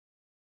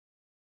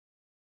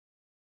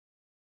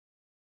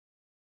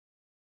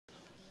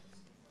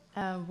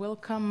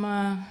Welcome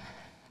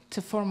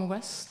to Forum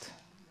West,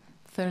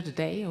 third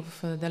day of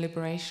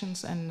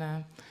deliberations,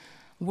 and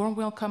warm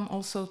welcome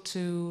also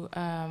to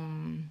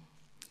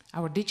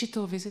our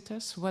digital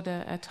visitors,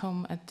 whether at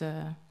home at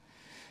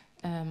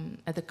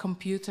the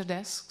computer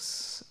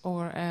desks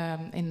or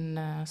in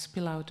a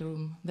spill-out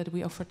room that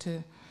we offer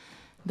to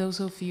those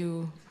of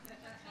you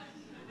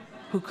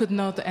who could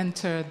not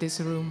enter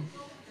this room.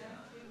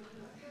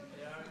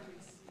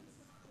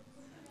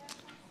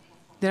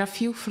 There are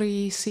few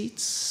free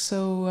seats,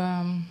 so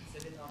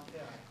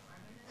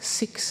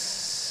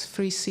 6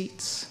 free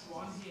seats.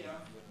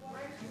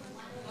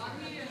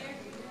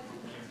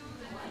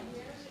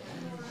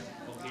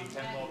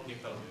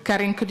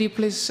 Karin, could you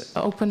please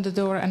open the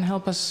door and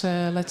help us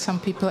let some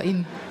people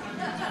in?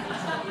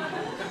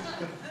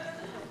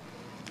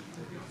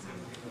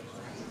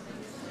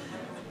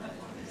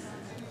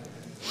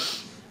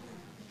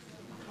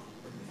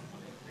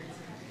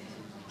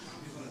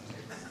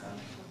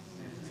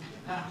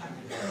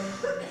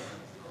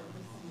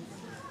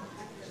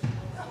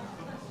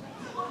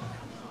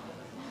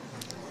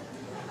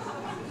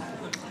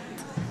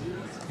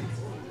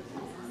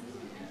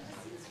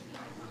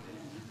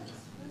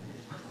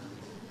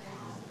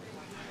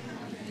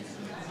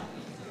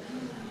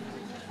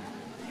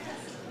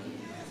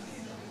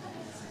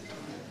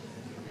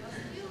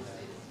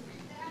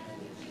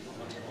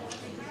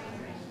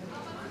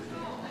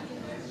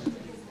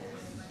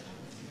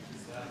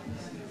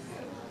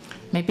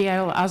 Maybe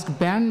I'll ask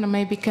Bern,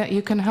 maybe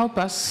you can help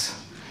us,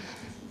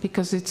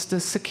 because it's the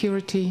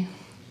security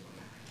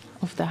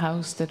of the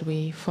house that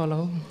we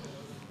follow.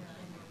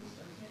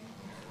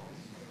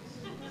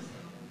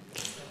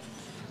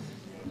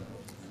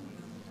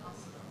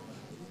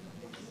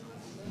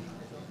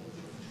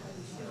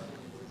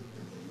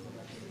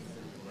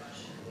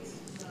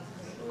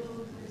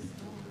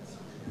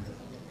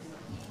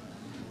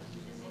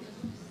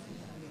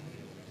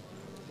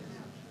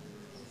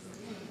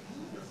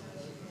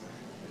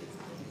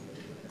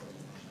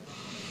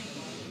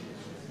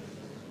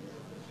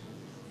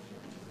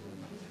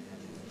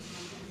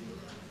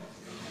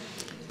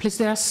 Please,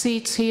 there are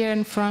seats here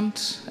in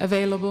front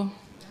available,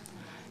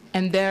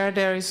 and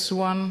there is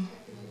one,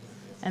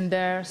 and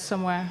there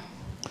somewhere.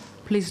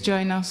 Please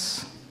join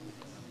us.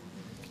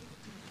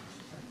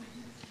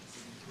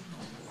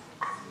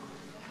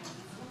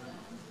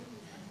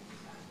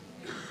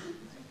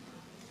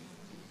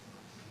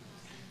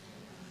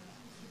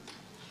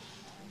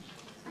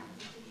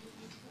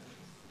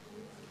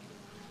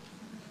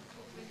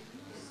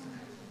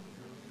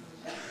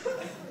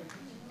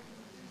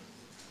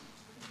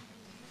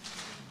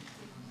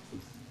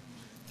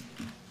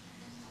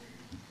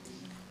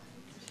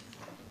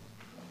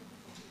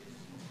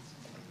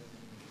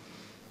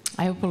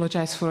 I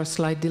apologize for a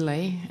slight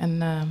delay,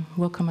 and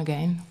welcome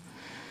again.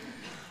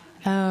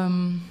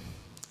 To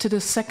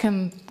the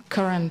second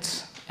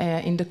current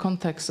in the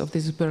context of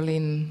this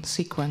Berlin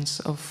sequence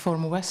of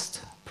Forum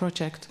West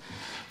project,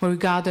 where we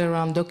gather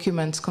around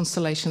documents,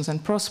 constellations,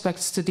 and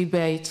prospects to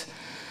debate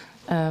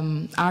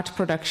art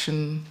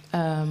production,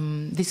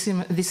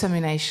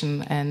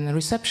 dissemination, and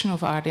reception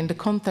of art in the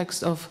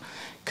context of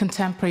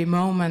contemporary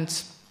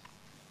moments,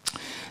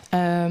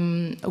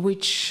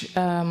 which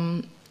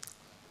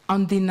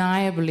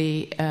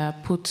undeniably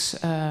put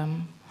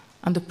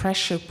under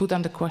pressure, put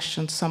under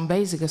question some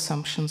basic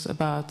assumptions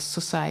about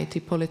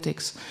society,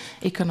 politics,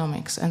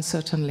 economics, and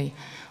certainly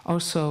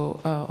also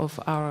of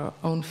our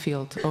own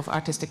field of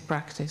artistic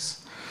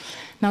practice.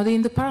 Now,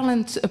 in the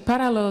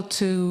parallel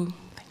to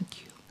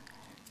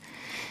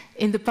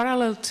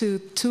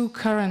two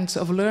currents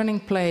of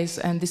learning plays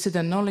and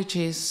dissident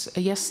knowledges,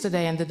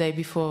 yesterday and the day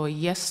before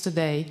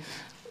yesterday,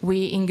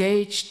 we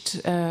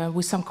engaged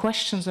with some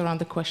questions around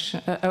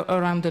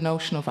the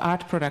notion of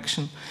art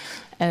production,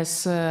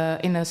 as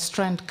in a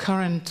strand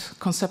current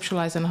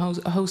conceptualized and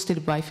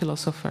hosted by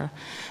philosopher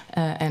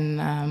and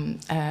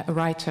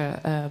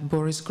writer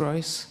Boris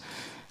Groys,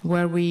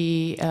 where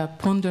we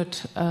pondered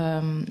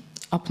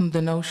upon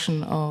the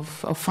notion of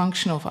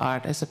function of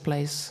art as a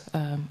place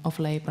of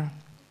labor.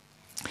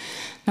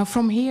 Now,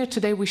 from here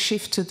today, we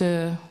shift to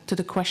the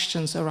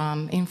questions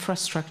around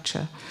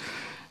infrastructure,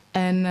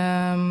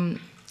 and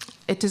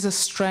it is a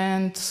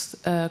strand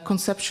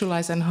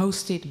conceptualized and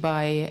hosted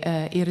by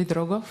Irit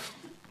Rogoff,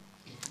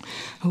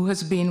 who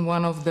has been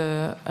one of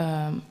the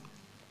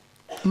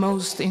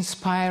most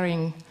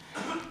inspiring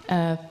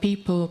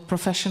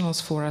professionals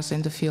for us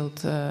in the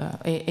field,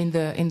 in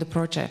the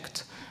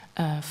project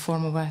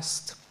Forum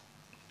West.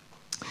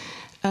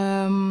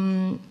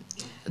 As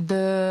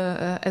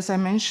I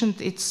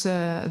mentioned, it's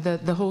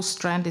the whole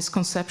strand is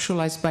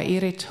conceptualized by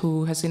Irit,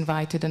 who has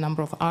invited a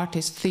number of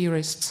artists,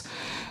 theorists,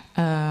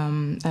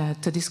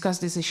 to discuss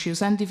these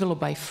issues, and developed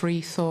by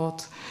Free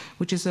Thought,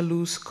 which is a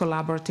loose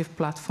collaborative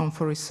platform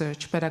for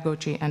research,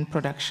 pedagogy, and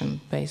production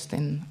based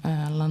in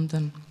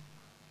London.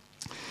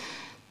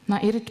 Now,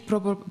 Irit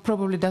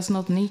probably does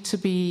not need to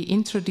be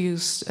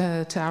introduced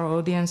to our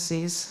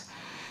audiences.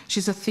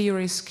 She's a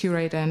theorist,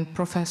 curator, and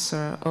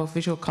professor of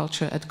visual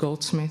culture at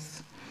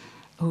Goldsmith,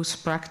 whose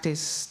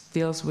practice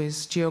deals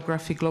with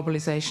geography,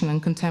 globalization,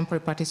 and contemporary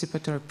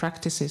participatory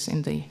practices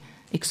in the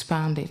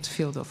expanded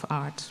field of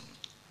art.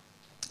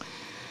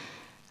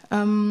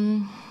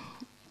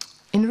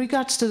 In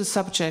regards to the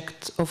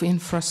subject of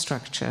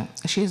infrastructure,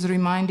 she has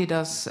reminded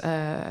us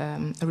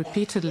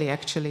repeatedly,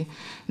 actually,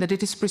 that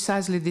it is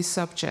precisely this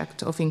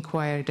subject of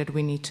inquiry that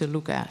we need to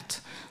look at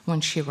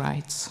when she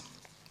writes.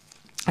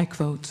 I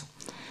quote,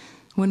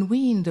 "When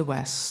we in the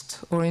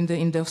West, or in the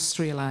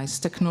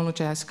industrialized,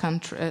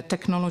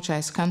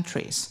 technologized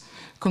countries,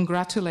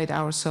 congratulate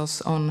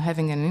ourselves on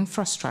having an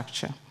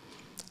infrastructure,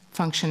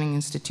 functioning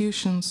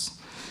institutions,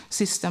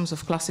 systems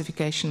of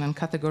classification and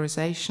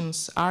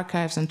categorizations,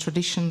 archives and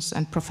traditions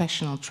and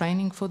professional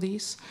training for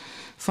these,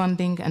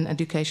 funding and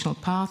educational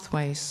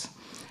pathways,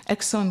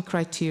 excellent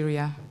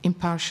criteria,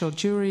 impartial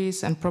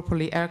juries, and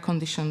properly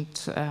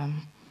air-conditioned,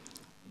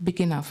 big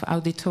enough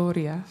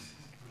auditoria,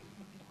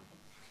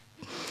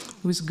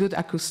 with good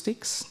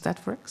acoustics,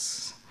 that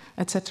works,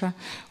 etc.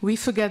 We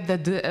forget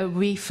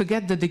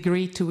the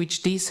degree to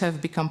which these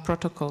have become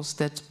protocols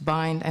that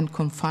bind and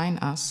confine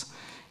us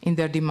in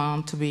their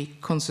demand to be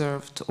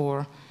conserved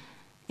or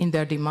in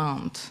their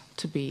demand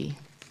to be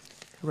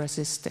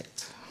resisted."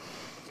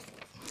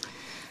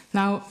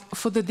 Now,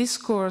 for the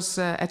discourse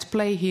at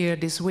play here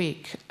this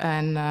week,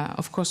 and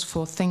of course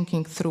for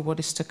thinking through what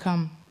is to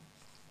come,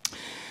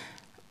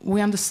 we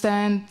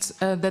understand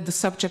that the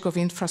subject of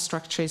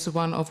infrastructure is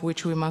one of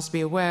which we must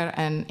be aware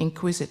and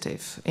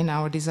inquisitive in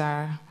our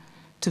desire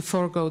to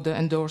forego the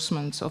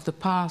endorsements of the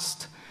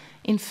past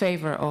in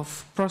favor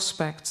of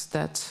prospects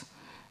that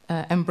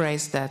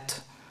embrace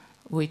that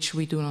which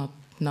we do not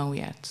know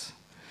yet.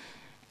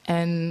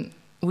 And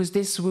with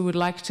this, we would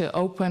like to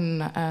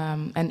open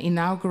and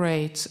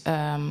inaugurate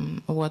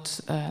what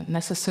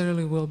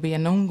necessarily will be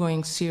an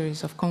ongoing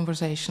series of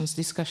conversations,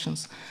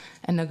 discussions,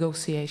 and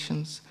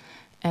negotiations.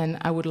 And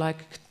I would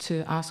like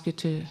to ask you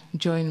to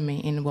join me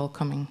in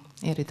welcoming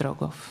Irit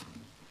Rogoff.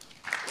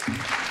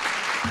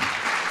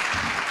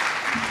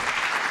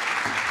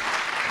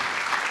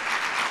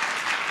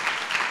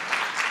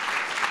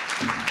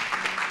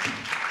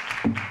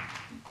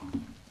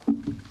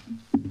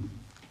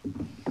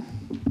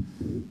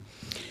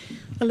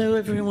 Hello,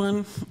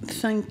 everyone.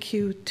 Thank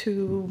you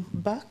to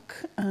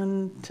Bach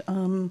and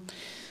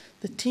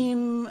the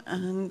team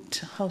and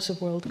House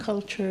of World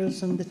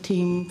Cultures and the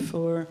team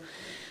for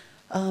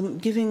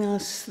giving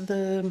us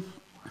the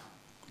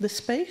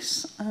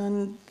space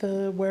and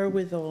the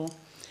wherewithal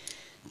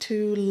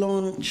to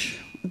launch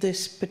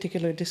this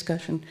particular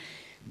discussion.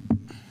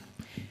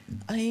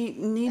 I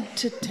need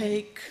to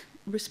take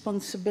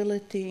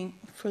responsibility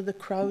for the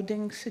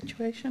crowding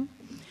situation.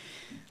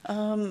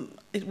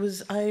 It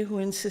was I who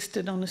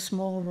insisted on a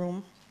small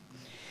room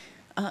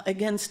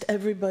against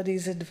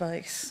everybody's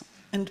advice.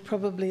 And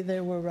probably they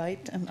were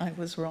right and I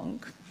was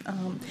wrong.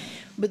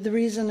 But the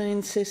reason I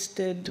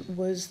insisted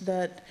was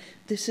that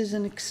this is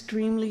an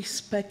extremely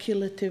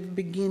speculative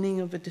beginning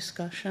of a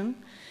discussion.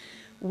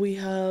 We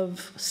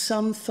have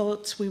some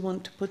thoughts we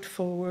want to put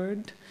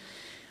forward,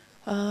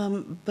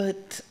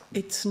 but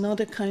it's not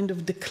a kind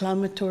of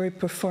declamatory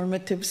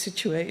performative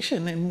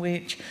situation in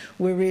which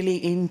we're really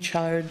in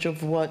charge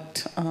of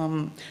what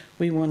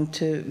we want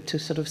to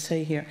sort of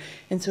say here.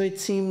 And so it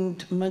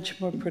seemed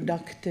much more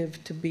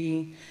productive to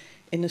be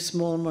in a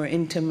small, more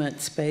intimate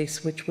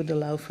space, which would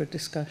allow for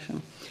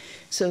discussion.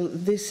 So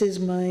this is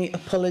my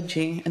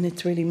apology, and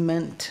it's really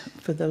meant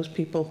for those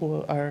people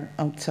who are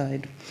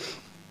outside.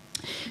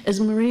 As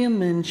Maria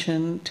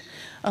mentioned,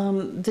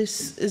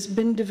 this has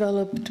been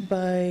developed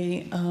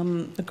by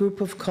a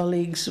group of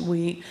colleagues.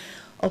 We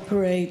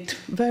operate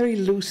very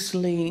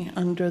loosely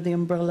under the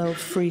umbrella of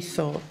free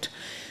thought.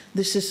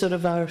 This is sort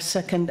of our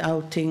second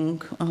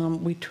outing.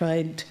 We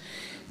tried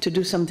to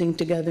do something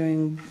together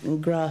in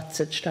Graz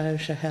at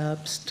Steirischer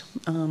Herbst,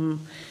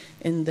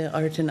 in the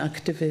art and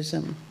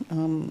activism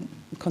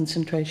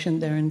concentration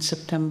there in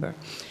September.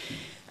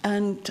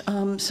 And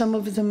some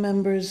of the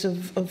members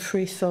of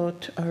Free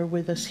Thought are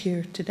with us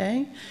here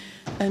today.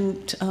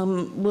 And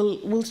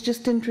we'll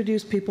just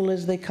introduce people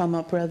as they come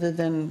up rather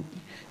than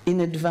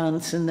in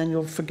advance, and then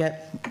you'll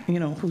forget, you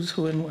know, who's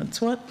who and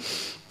what's what.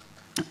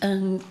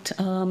 And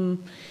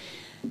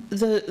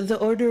the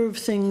order of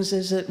things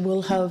is that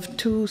we'll have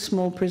 2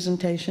 small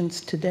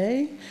presentations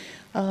today,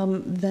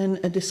 then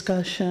a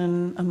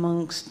discussion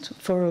amongst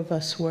 4 of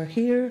us who are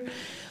here,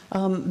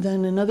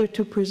 then another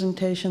 2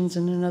 presentations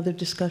and another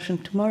discussion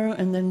tomorrow,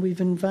 and then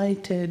we've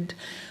invited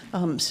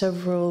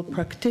several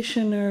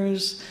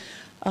practitioners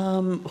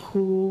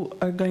who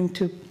are going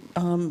to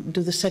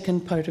do the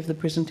second part of the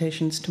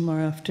presentations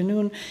tomorrow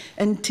afternoon,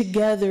 and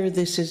together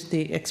this is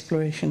the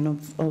exploration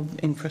of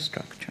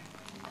infrastructure.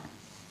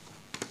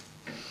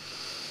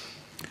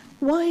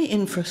 Why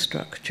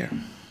infrastructure?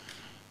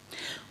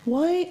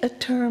 Why a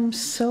term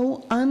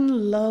so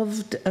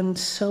unloved and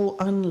so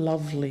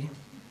unlovely?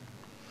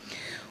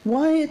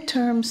 Why a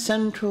term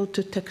central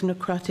to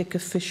technocratic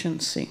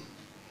efficiency?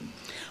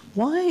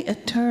 Why a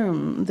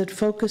term that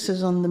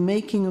focuses on the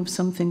making of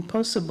something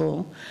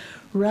possible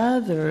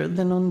rather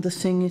than on the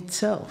thing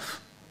itself?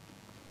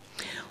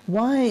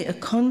 why a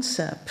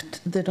concept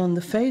that on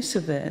the face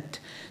of it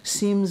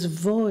seems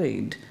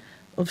void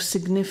of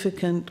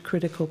significant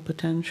critical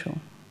potential.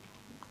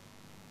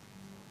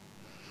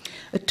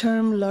 A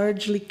term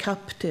largely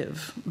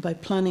captive by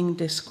planning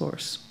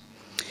discourse.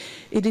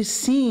 It is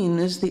seen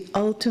as the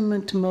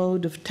ultimate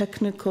mode of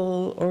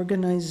technical,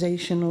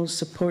 organizational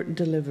support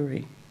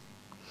delivery.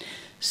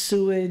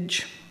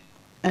 Sewage,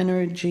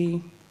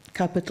 energy,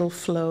 capital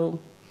flow,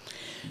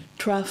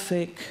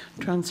 traffic,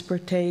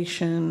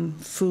 transportation,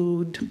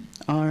 food,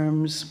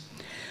 arms,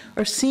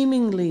 are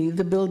seemingly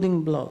the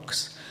building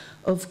blocks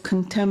of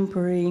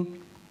contemporary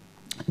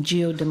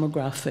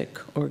geodemographic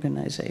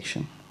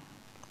organization.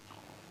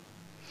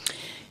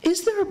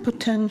 Is there a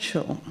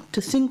potential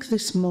to think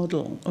this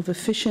model of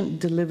efficient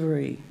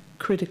delivery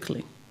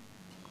critically?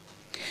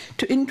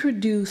 To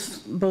introduce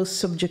both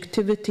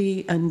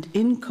subjectivity and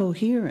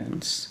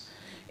incoherence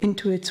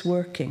into its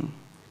working?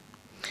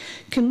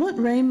 Can what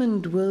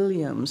Raymond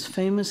Williams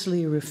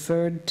famously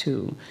referred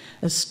to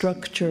as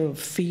structure of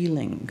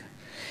feeling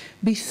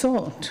be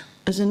thought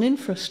as an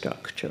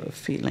infrastructure of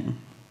feeling?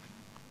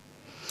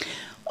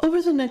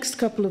 Over the next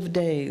couple of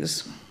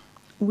days,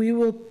 we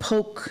will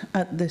poke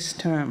at this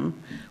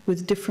term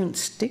with different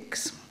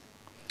sticks,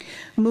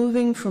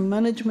 moving from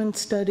management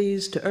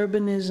studies to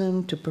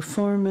urbanism to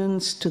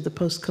performance to the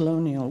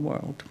post-colonial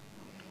world.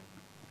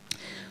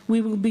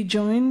 We will be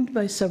joined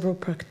by several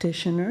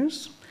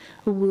practitioners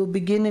who will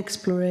begin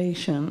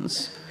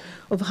explorations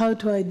of how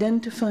to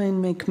identify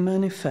and make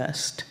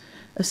manifest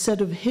a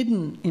set of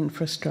hidden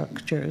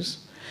infrastructures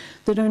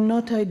that are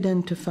not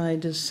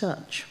identified as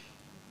such.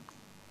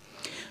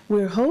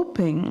 We're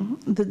hoping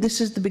that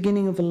this is the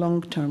beginning of a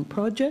long-term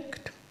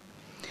project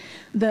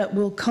that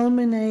will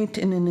culminate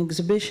in an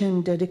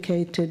exhibition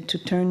dedicated to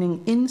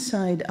turning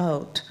inside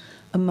out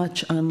a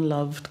much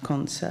unloved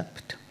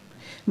concept,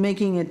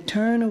 making it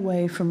turn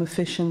away from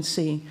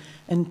efficiency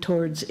and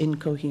towards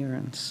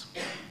incoherence.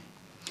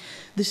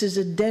 This is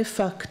a de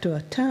facto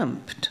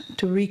attempt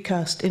to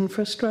recast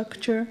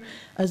infrastructure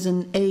as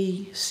an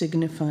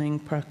A-signifying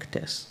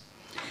practice,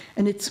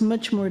 and it's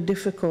much more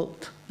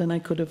difficult than I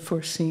could have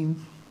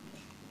foreseen.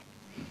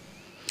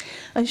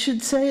 I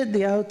should say at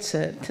the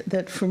outset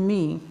that for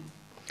me,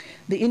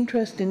 the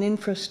interest in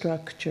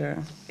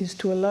infrastructure is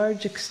to a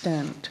large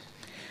extent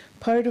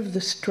part of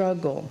the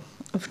struggle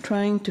of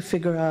trying to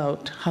figure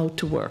out how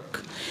to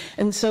work.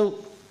 And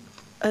so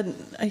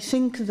I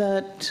think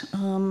that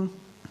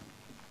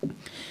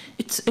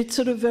it's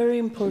sort of very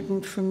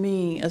important for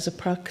me as a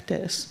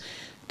practice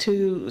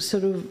to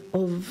sort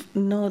of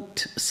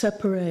not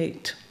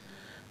separate,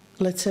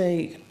 let's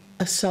say,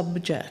 a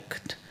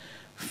subject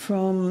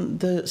from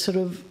the sort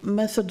of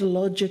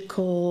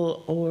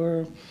methodological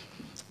or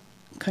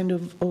kind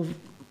of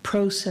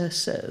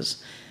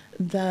processes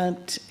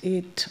that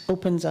it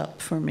opens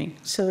up for me.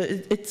 So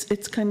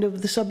it's kind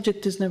of, the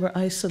subject is never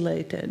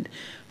isolated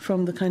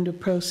from the kind of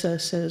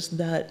processes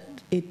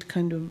that it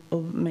kind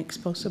of makes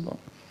possible.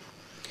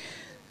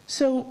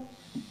 So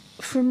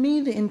for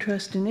me, the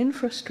interest in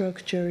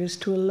infrastructure is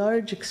to a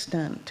large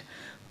extent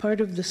part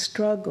of the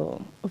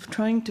struggle of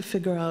trying to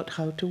figure out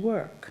how to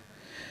work.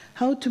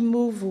 How to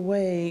move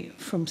away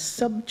from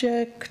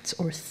subjects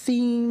or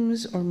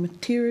themes or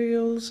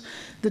materials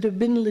that have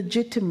been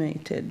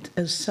legitimated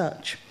as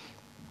such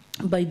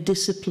by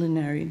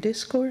disciplinary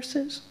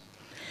discourses,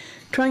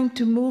 trying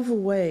to move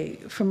away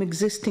from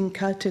existing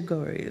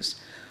categories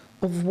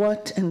of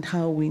what and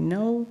how we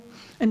know,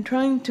 and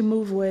trying to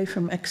move away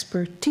from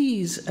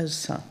expertise as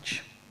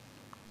such.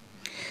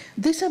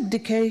 This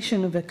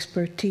abdication of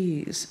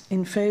expertise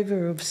in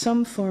favor of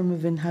some form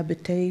of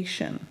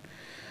inhabitation,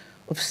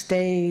 of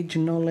stage,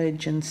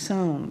 knowledge, and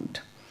sound,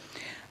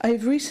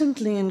 I've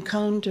recently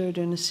encountered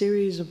in a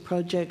series of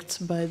projects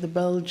by the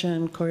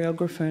Belgian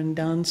choreographer and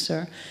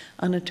dancer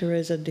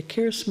Anna-Theresa de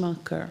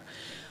Keersmacher,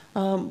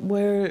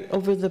 where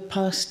over the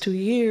past 2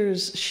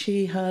 years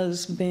she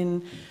has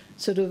been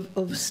sort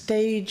of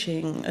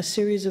staging a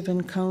series of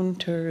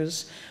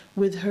encounters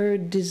with her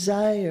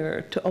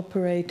desire to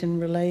operate in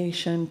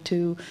relation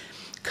to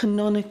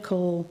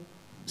canonical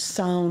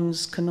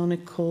sounds,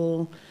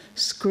 canonical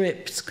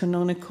scripts,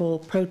 canonical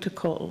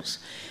protocols,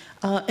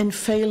 and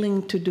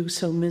failing to do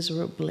so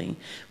miserably,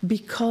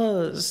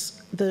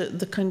 because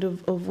the kind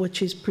of what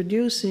she's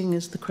producing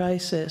is the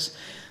crisis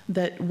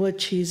that what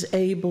she's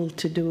able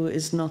to do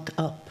is not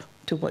up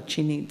to what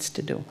she needs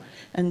to do.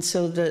 And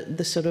so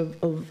the sort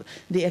of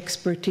the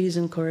expertise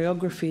in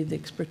choreography, the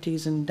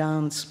expertise in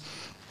dance,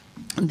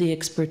 the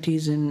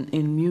expertise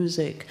in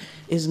music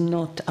is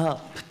not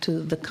up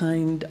to the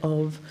kind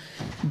of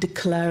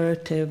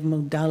declarative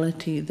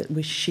modality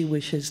that she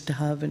wishes to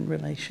have in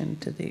relation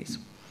to these.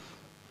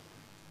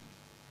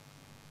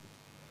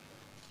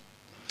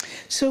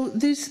 So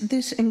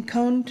this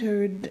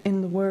encountered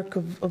in the work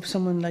of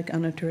someone like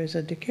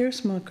Anna-Theresa de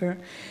Keersmacher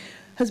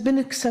has been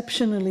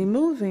exceptionally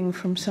moving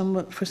for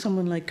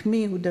someone like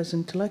me who does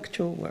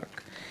intellectual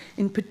work,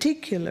 in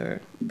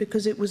particular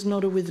because it was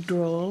not a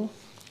withdrawal,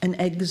 an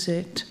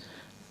exit,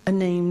 a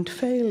named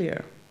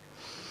failure.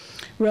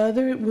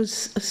 Rather, it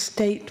was a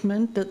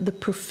statement that the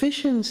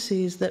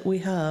proficiencies that we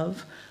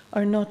have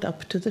are not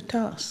up to the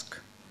task,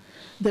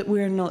 that we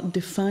are not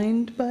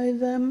defined by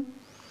them,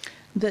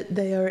 that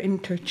they are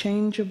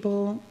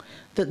interchangeable,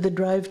 that the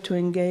drive to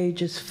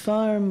engage is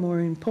far more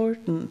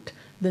important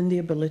than the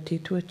ability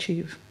to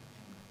achieve.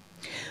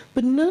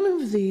 But none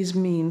of these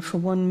mean for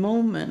one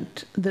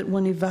moment that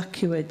one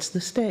evacuates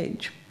the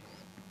stage.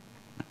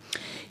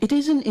 It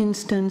is an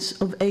instance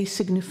of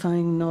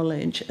asignifying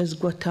knowledge as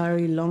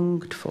Guattari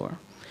longed for,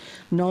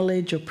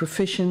 knowledge or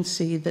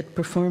proficiency that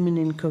perform an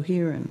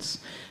incoherence,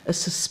 a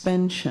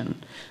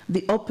suspension,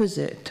 the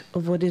opposite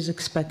of what is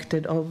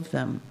expected of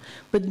them,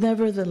 but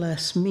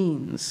nevertheless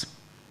means.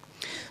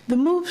 The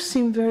moves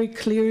seem very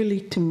clearly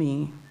to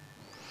me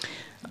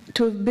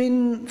to have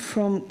been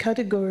from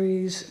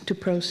categories to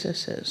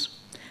processes,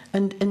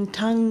 and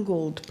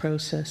entangled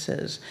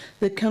processes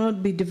that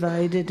cannot be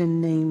divided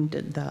and named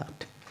at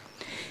that.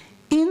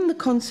 In the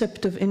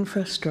concept of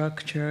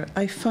infrastructure,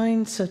 I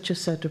find such a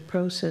set of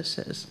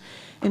processes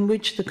in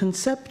which the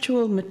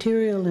conceptual,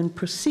 material, and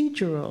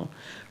procedural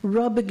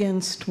rub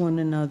against one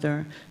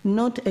another,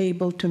 not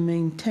able to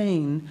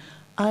maintain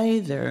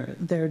either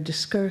their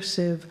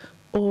discursive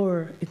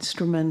or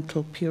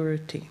instrumental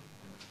purity.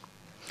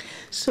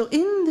 So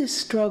in this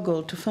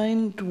struggle to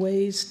find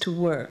ways to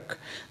work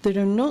that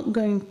are not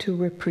going to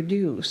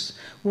reproduce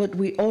what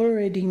we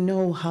already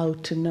know how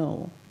to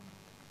know,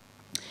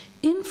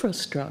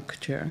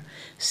 infrastructure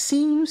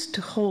seems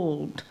to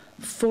hold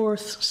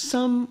forth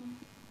some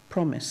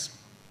promise.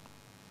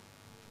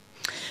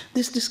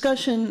 This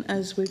discussion,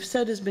 as we've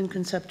said, has been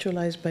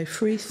conceptualized by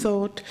free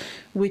thought,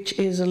 which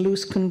is a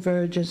loose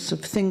convergence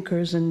of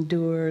thinkers and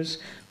doers,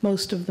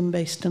 most of them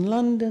based in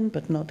London,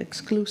 but not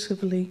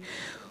exclusively,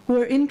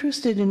 who are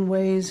interested in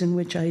ways in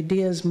which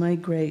ideas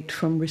migrate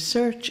from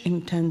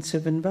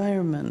research-intensive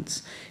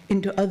environments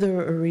into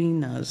other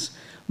arenas,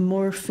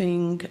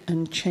 morphing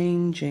and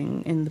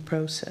changing in the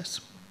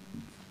process.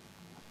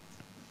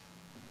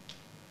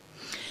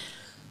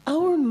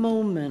 Our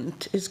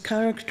moment is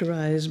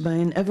characterized by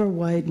an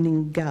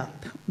ever-widening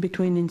gap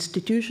between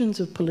institutions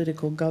of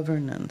political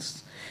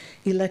governance,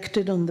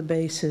 elected on the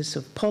basis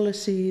of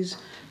policies,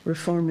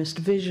 reformist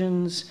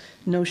visions,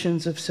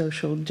 notions of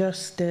social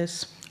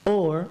justice,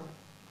 or,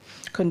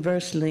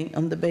 conversely,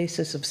 on the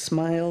basis of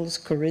smiles,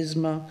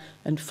 charisma,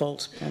 and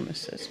false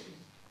promises,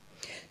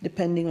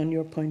 depending on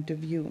your point of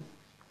view.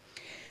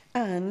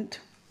 And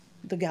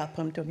the gap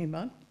I'm talking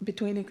about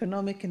between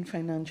economic and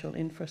financial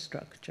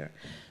infrastructure,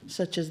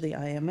 such as the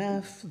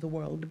IMF, the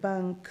World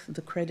Bank,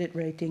 the credit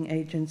rating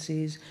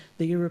agencies,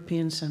 the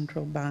European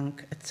Central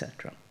Bank,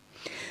 etc.,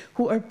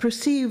 who are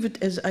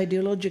perceived as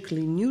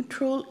ideologically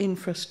neutral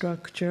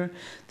infrastructure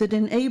that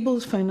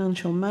enables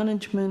financial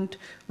management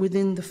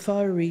within the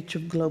far reach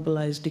of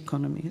globalized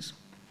economies.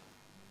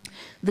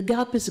 The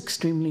gap is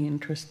extremely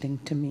interesting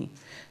to me,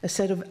 a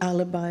set of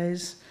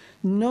alibis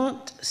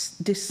not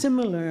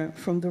dissimilar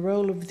from the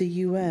role of the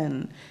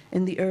UN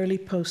in the early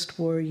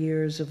post-war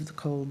years of the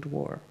Cold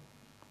War.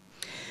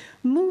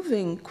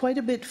 Moving quite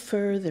a bit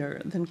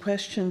further than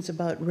questions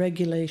about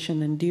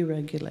regulation and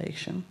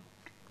deregulation,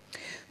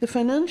 the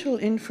financial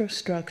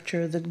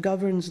infrastructure that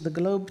governs the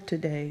globe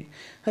today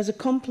has a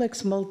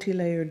complex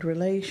multi-layered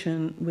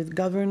relation with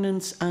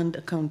governance and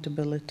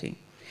accountability.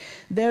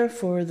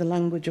 Therefore, the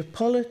language of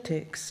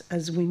politics,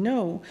 as we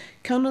know,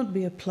 cannot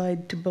be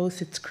applied to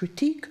both its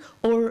critique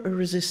or a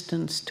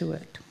resistance to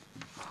it.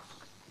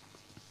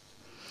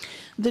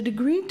 The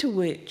degree to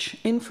which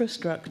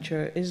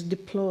infrastructure is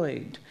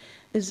deployed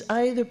is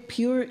either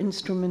pure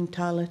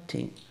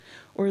instrumentality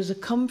or is a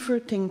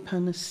comforting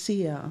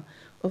panacea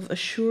of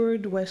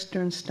assured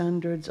Western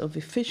standards of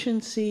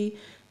efficiency,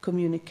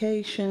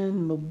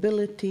 communication,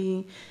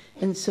 mobility,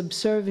 and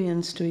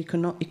subservience to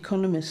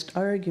economist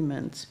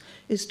arguments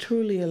is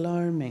truly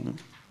alarming.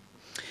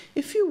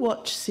 If you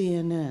watch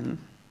CNN,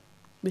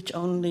 which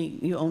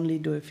you only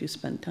do if you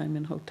spend time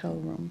in hotel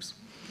rooms,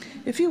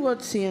 if you watch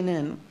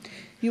CNN,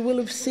 you will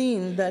have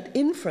seen that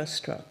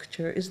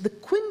infrastructure is the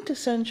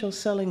quintessential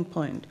selling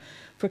point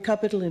for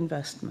capital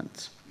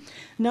investments.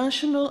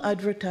 National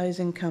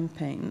advertising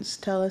campaigns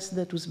tell us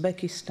that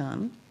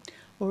Uzbekistan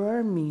or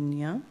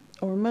Armenia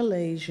or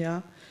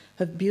Malaysia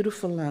have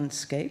beautiful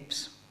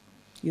landscapes,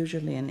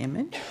 usually an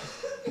image,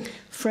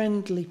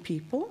 friendly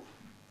people,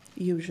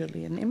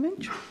 usually an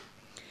image,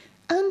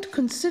 and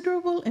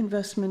considerable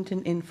investment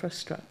in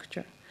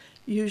infrastructure,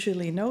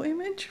 usually no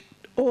image,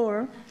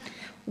 or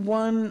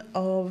one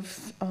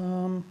of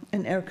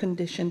an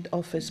air-conditioned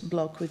office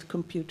block with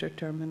computer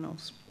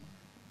terminals.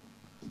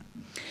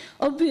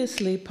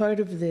 Obviously, part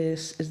of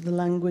this is the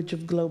language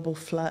of global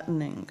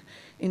flattening,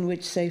 in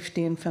which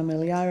safety and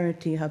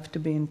familiarity have to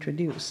be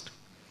introduced.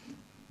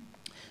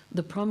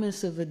 The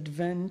promise of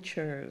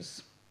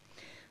adventures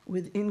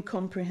with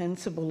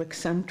incomprehensible,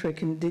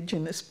 eccentric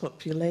indigenous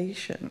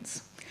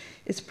populations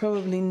is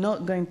probably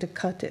not going to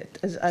cut it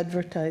as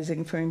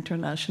advertising for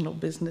international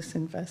business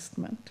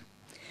investment.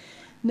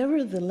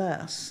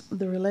 Nevertheless,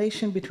 the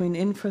relation between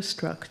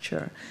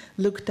infrastructure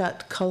looked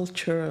at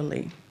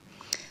culturally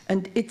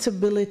and its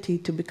ability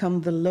to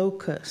become the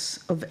locus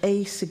of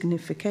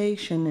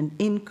asignification and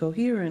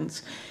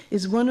incoherence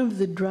is one of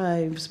the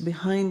drives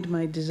behind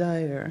my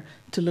desire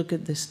to look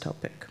at this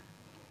topic.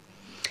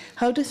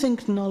 How to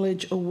think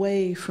knowledge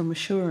away from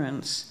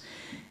assurance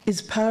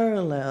is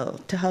parallel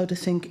to how to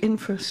think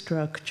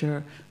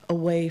infrastructure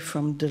away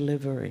from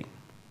delivery.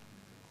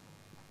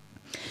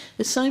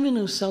 As Simon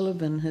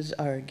O'Sullivan has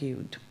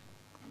argued,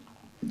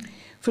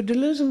 for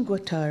Deleuze and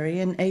Guattari,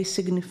 an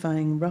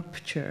asignifying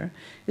rupture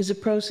is a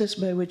process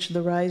by which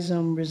the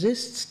rhizome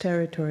resists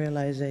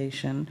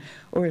territorialization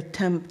or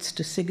attempts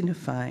to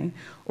signify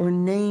or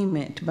name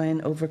it by an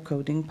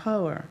overcoding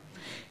power.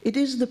 It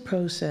is the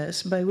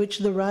process by which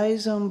the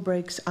rhizome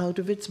breaks out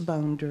of its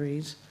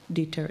boundaries,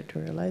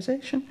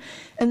 deterritorialization,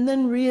 and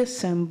then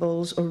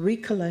reassembles or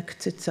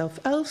recollects itself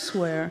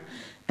elsewhere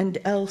and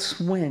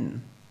else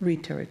when,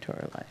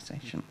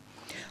 reterritorialization,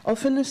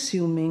 often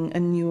assuming a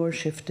new or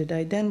shifted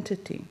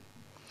identity.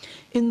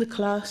 In the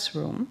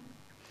classroom,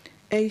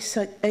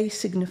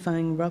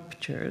 asignifying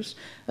ruptures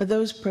are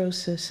those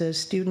processes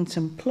students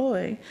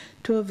employ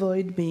to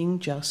avoid being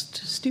just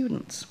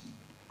students,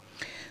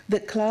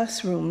 that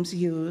classrooms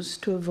use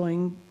to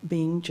avoid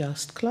being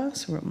just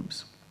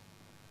classrooms,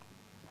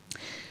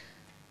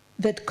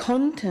 that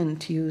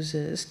content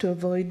uses to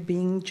avoid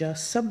being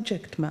just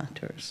subject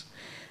matters,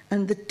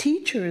 and the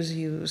teachers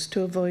use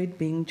to avoid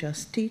being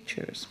just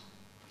teachers.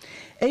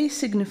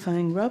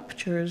 Asignifying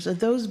ruptures are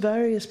those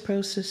various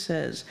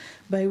processes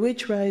by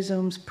which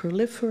rhizomes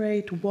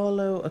proliferate,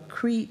 wallow,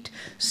 accrete,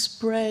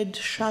 spread,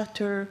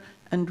 shatter,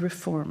 and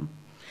reform,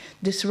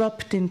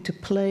 disrupt into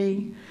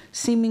play,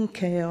 seeming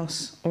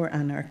chaos or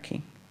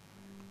anarchy.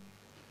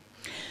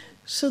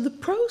 So the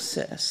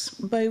process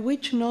by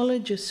which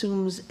knowledge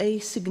assumes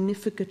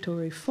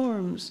asignificatory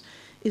forms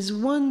is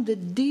one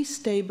that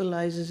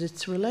destabilizes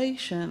its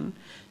relation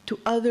to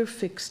other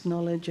fixed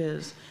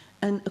knowledges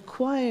and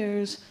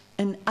acquires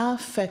an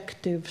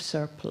affective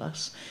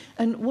surplus.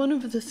 And one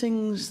of the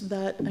things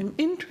that I'm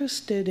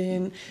interested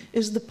in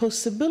is the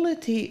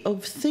possibility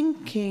of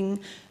thinking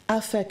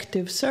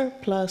affective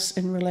surplus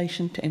in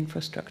relation to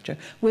infrastructure,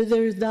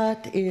 whether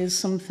that is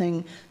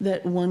something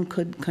that one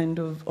could kind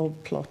of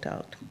plot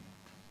out.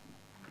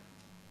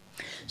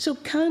 So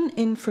can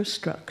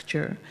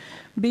infrastructure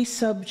be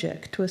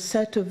subject to a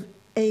set of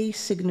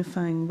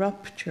asignifying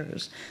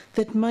ruptures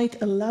that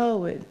might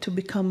allow it to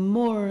become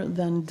more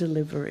than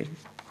delivery?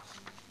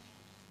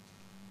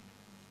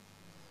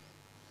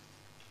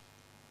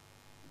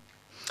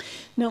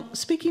 Now,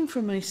 speaking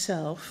for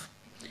myself,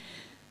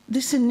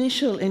 this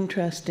initial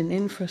interest in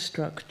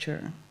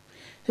infrastructure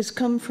has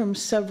come from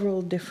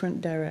several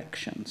different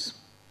directions.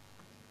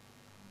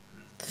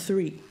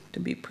 3, to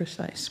be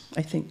precise,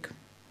 I think.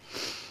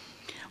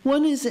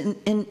 One is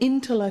an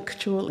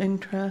intellectual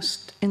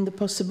interest in the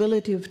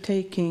possibility of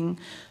taking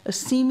a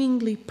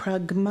seemingly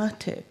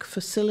pragmatic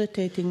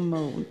facilitating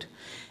mode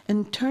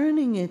and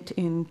turning it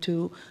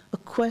into a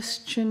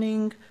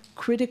questioning,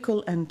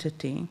 critical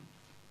entity.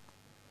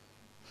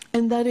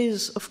 And that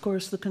is, of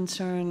course, the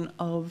concern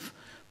of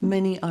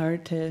many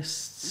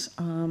artists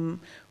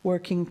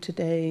working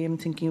today. I'm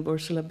thinking of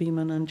Ursula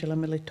Beeman, Angela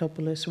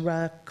Militopoulos,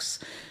 RACS,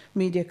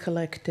 Media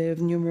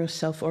Collective, numerous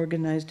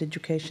self-organized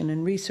education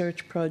and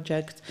research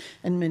projects,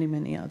 and many,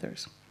 many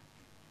others.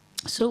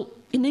 So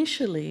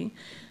initially,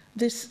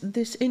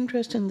 this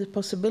interest in the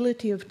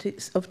possibility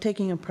of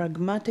taking a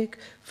pragmatic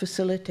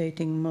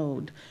facilitating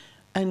mode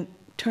and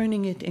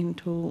turning it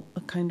into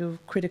a kind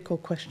of critical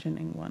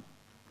questioning one.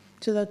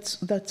 So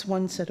that's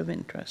one set of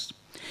interests.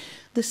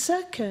 The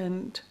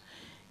second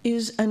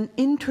is an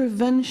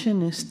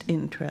interventionist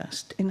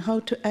interest in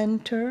how to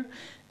enter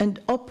and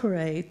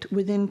operate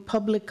within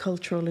public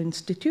cultural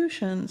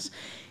institutions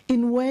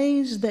in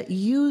ways that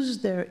use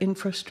their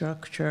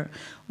infrastructure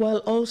while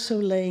also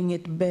laying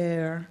it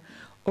bare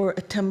or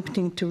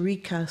attempting to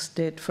recast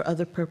it for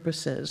other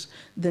purposes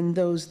than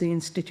those the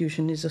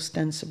institution is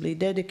ostensibly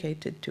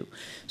dedicated to.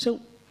 So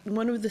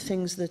one of the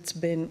things that's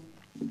been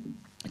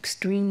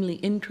extremely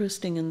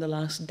interesting in the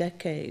last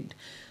decade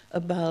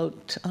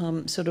about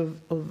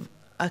of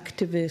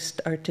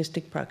activist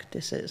artistic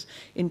practices,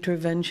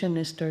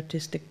 interventionist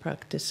artistic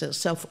practices,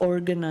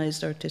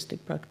 self-organized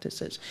artistic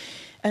practices,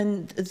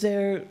 and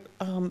their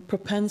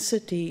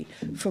propensity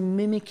for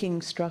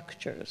mimicking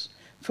structures,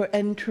 for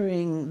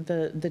entering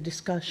the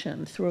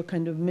discussion through a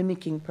kind of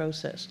mimicking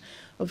process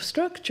of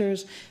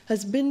structures,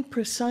 has been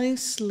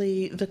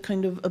precisely the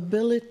kind of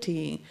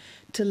ability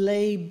to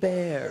lay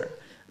bare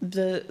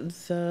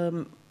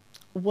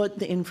what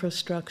the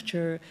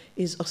infrastructure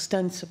is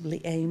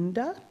ostensibly aimed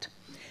at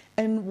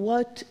and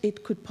what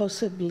it could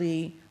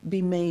possibly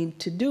be made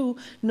to do,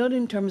 not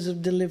in terms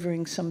of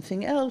delivering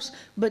something else,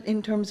 but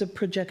in terms of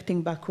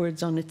projecting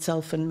backwards on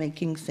itself and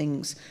making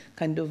things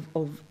kind of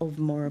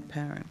more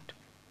apparent.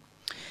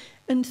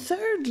 And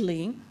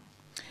thirdly,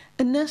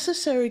 a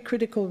necessary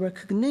critical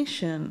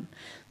recognition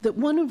that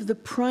one of the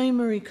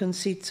primary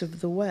conceits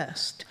of the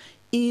West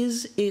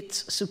is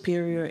its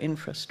superior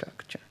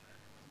infrastructure.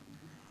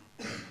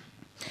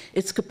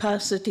 its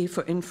capacity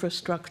for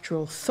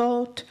infrastructural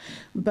thought,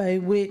 by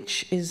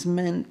which is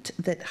meant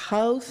that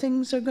how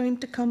things are going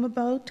to come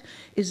about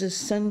is as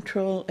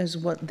central as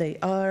what they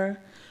are,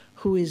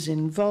 who is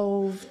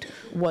involved,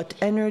 what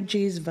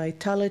energies,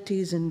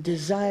 vitalities, and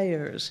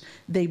desires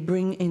they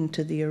bring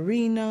into the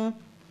arena,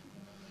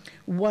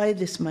 why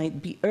this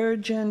might be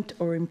urgent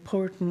or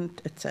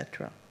important,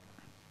 etc.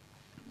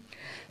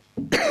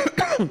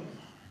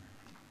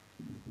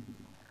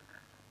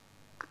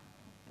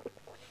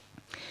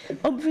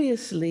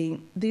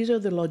 Obviously, these are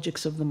the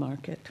logics of the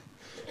market.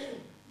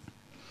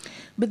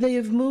 But they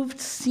have moved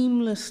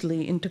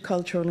seamlessly into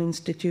cultural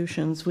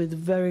institutions with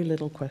very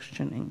little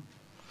questioning.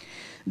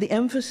 The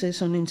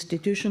emphasis on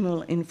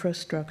institutional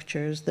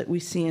infrastructures that we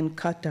see in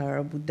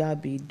Qatar, Abu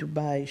Dhabi,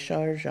 Dubai,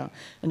 Sharjah,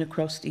 and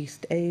across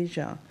East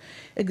Asia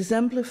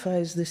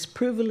exemplifies this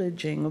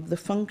privileging of the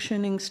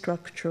functioning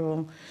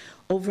structural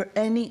over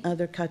any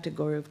other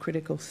category of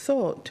critical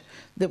thought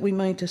that we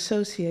might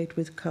associate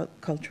with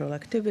cultural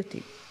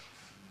activity.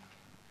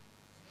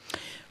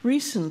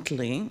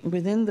 Recently,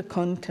 within the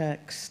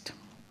context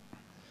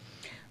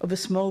of a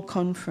small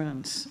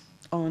conference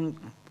on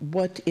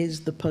what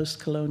is the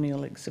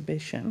post-colonial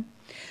exhibition,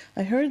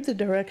 I heard the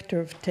director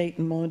of Tate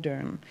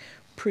Modern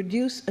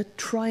produce a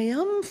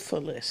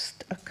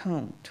triumphalist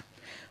account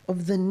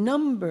of the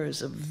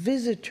numbers of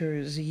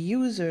visitors,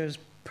 users,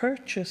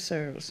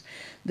 purchasers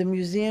the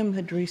museum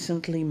had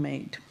recently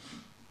made.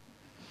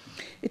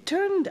 It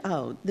turned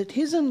out that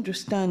his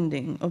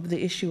understanding of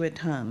the issue at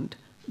hand,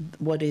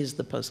 what is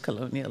the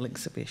post-colonial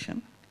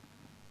exhibition,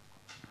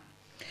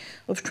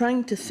 of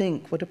trying to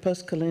think what a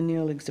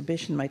post-colonial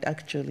exhibition might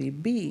actually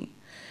be,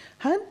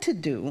 had to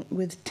do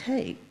with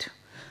Tate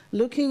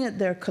looking at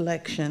their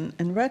collection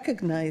and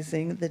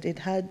recognizing that it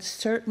had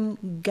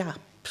certain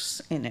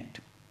gaps in it.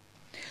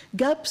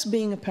 Gaps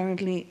being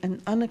apparently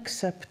an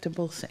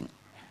unacceptable thing.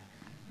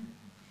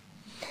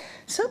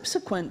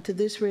 Subsequent to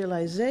this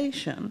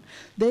realization,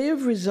 they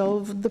have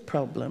resolved the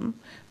problem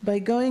by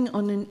going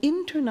on an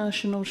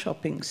international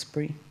shopping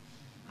spree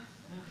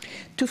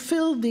to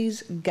fill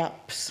these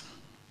gaps.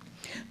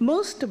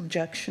 Most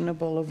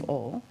objectionable of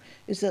all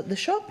is that the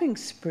shopping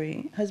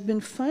spree has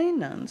been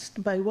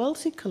financed by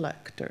wealthy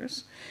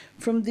collectors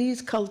from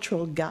these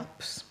cultural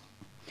gaps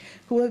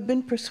who have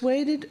been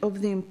persuaded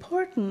of the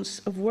importance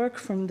of work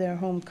from their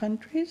home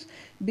countries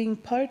being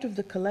part of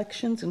the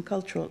collections and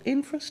cultural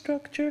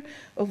infrastructure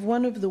of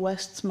one of the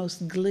West's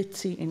most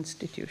glitzy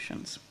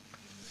institutions.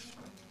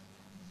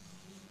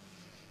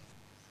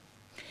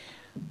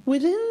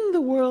 Within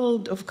the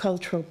world of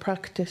cultural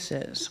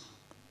practices,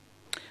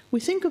 we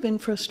think of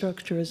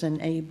infrastructure as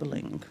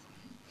enabling.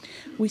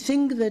 We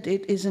think that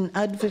it is an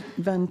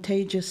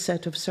advantageous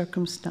set of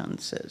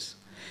circumstances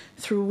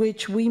through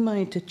which we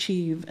might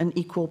achieve an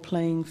equal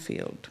playing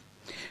field,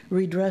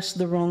 redress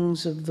the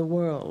wrongs of the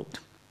world,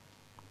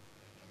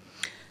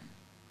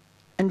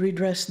 and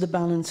redress the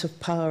balance of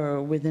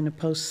power within a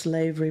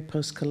post-slavery,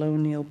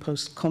 post-colonial,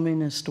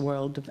 post-communist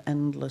world of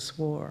endless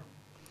war.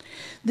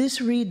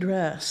 This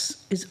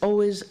redress is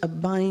always a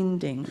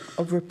binding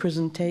of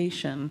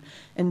representation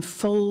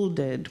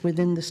enfolded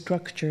within the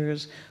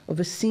structures of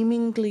a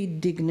seemingly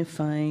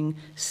dignifying,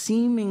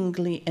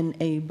 seemingly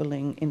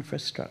enabling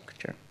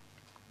infrastructure.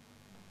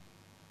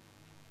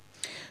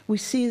 We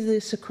see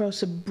this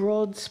across a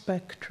broad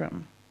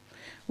spectrum,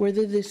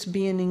 whether this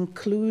be an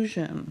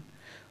inclusion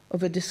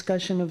of a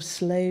discussion of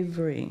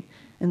slavery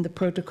in the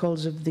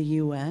protocols of the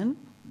UN.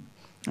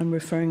 I'm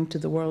referring to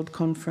the World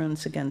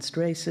Conference Against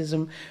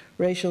Racism,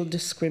 Racial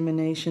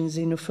Discrimination,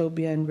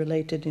 Xenophobia, and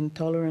Related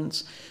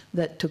Intolerance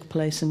that took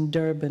place in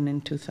Durban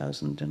in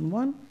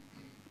 2001.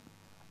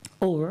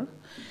 Or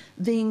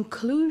the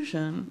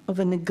inclusion of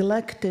a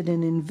neglected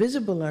and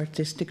invisible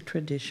artistic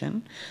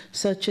tradition,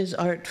 such as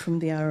art from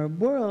the Arab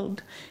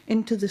world,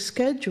 into the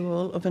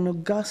schedule of an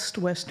august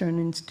Western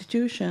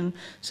institution,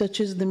 such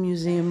as the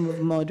Museum of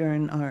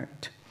Modern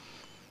Art.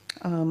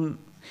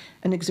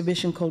 An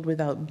exhibition called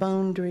Without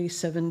Boundary,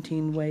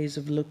 17 Ways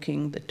of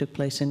Looking, that took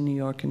place in New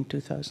York in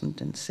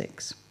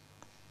 2006.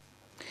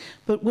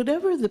 But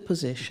whatever the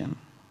position,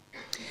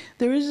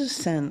 there is a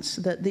sense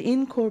that the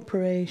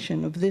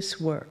incorporation of this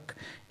work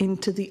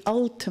into the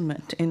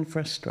ultimate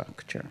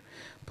infrastructure,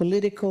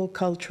 political,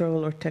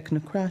 cultural, or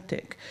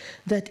technocratic,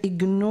 that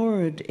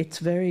ignored its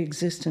very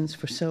existence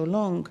for so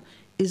long,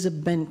 is a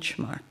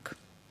benchmark.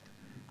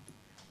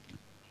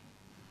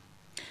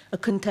 A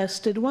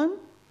contested one,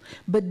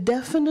 but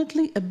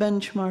definitely a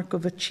benchmark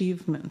of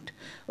achievement,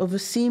 of a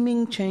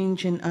seeming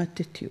change in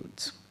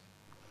attitudes.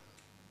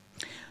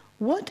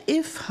 What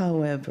if,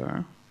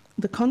 however,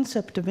 the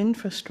concept of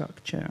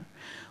infrastructure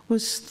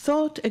was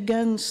thought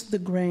against the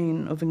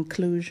grain of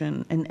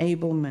inclusion,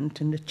 enablement,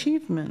 and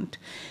achievement,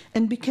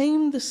 and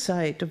became the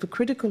site of a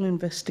critical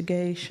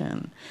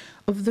investigation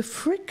of the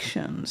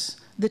frictions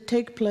that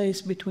take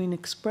place between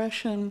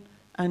expression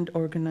and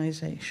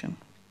organization?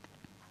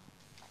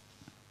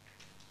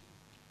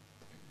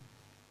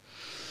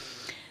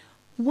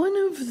 One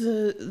of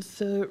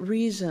the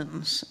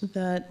reasons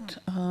that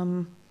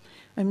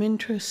I'm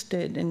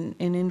interested in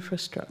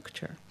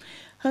infrastructure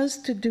has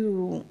to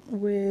do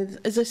with,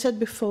 as I said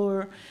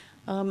before,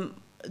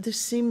 this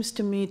seems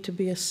to me to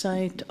be a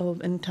site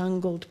of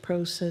entangled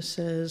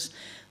processes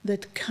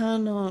that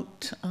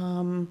cannot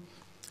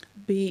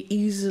be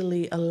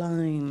easily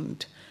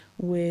aligned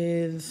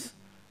with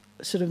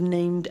sort of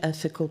named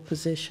ethical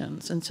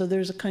positions. And so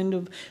there's a kind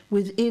of,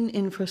 within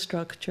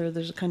infrastructure,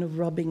 there's a kind of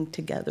rubbing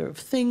together of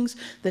things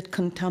that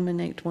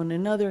contaminate one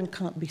another and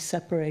can't be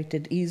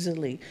separated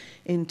easily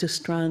into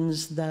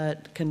strands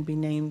that can be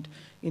named,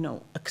 you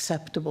know,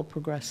 acceptable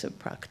progressive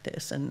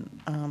practice and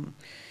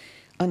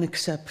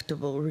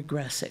unacceptable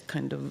regressive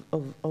kind of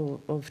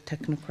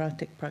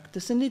technocratic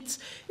practice. And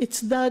it's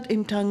that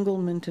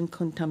entanglement and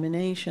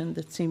contamination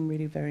that seem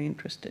really very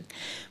interesting.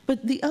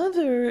 But the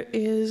other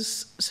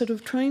is sort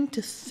of trying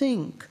to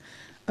think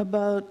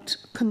about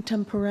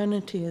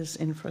contemporaneity as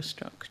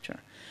infrastructure.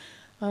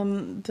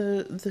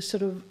 The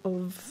sort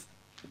of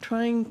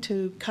trying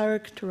to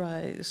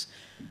characterize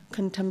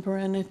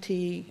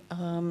contemporaneity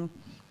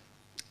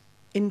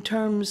in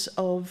terms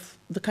of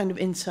the kind of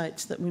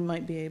insights that we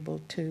might be able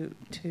to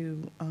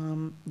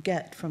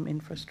get from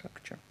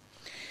infrastructure.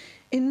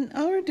 In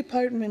our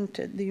department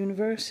at the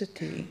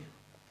university,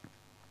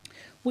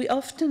 we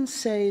often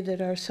say that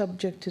our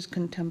subject is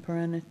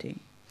contemporaneity,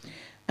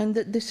 and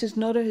that this is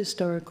not a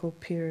historical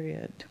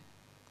period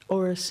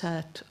or a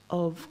set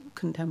of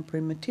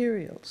contemporary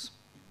materials.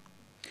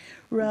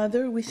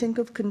 Rather, we think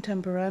of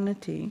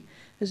contemporaneity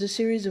as a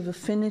series of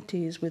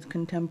affinities with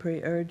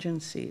contemporary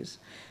urgencies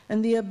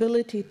and the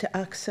ability to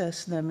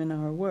access them in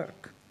our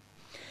work.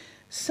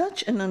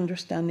 Such an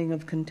understanding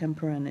of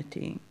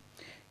contemporaneity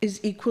is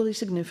equally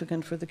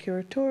significant for the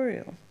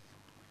curatorial,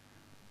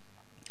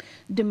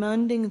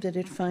 demanding that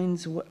it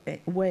finds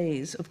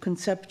ways of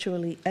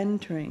conceptually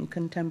entering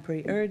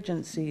contemporary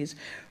urgencies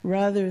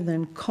rather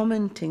than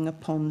commenting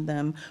upon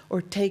them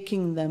or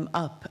taking them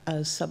up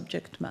as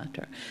subject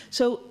matter.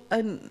 So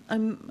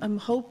I'm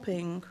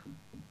hoping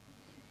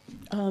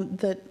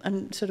that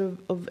I'm sort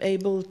of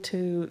able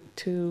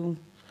to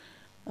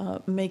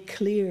make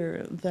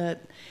clear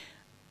that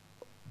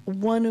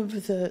one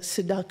of the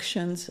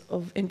seductions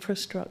of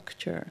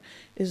infrastructure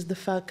is the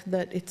fact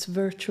that it's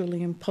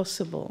virtually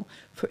impossible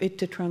for it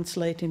to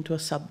translate into a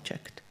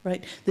subject,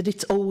 right? That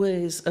it's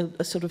always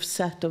a sort of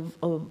set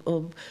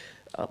of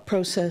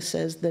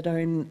processes that are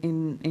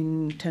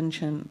in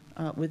tension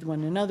with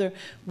one another,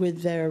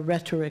 with their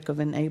rhetoric of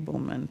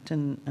enablement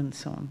and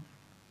so on.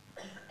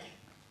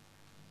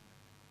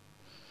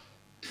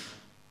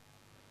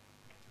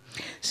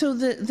 So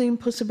the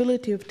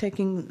impossibility of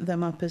taking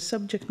them up as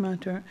subject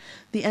matter,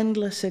 the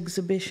endless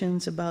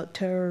exhibitions about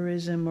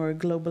terrorism or a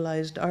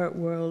globalized art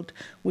world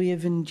we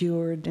have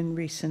endured in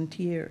recent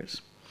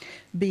years,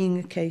 being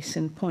a case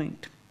in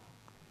point.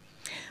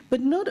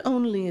 But not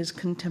only is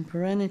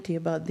contemporaneity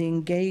about the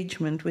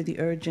engagement with the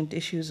urgent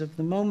issues of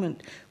the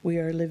moment we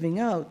are living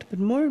out, but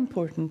more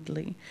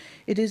importantly,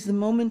 it is the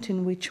moment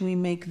in which we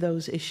make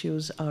those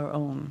issues our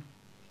own.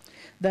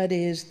 That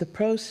is, the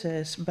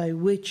process by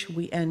which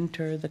we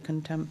enter the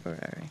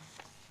contemporary.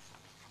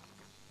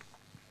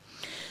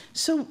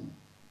 So,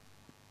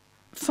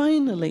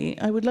 finally,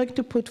 I would like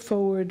to put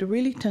forward a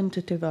really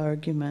tentative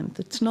argument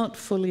that's not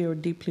fully or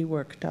deeply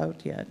worked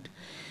out yet,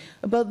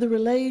 about the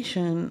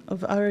relation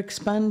of our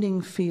expanding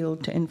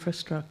field to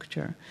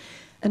infrastructure,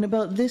 and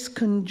about this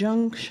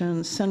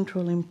conjunction's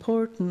central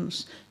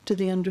importance to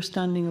the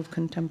understanding of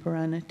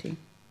contemporaneity.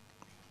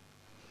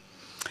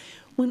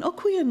 When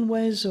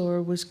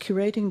Okwuyenwezor was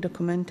curating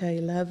Documenta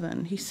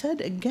 11, he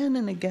said again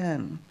and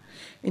again,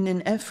 in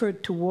an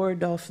effort to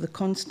ward off the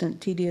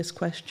constant tedious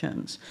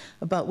questions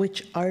about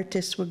which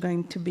artists were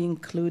going to be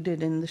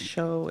included in the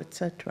show,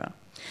 etc.,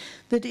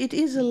 that it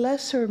is a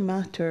lesser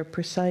matter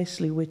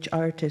precisely which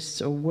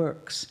artists or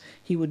works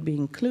he would be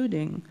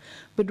including,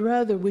 but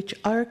rather which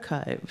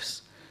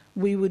archives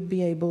we would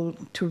be able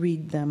to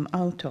read them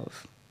out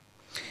of.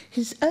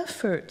 His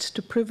efforts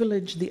to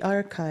privilege the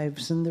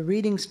archives and the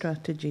reading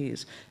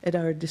strategies at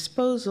our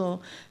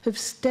disposal have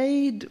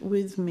stayed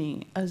with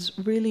me as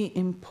really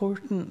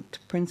important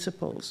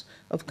principles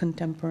of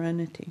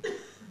contemporaneity.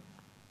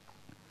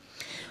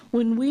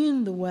 When we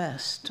in the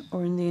West,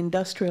 or in the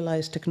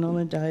industrialized,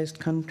 technologized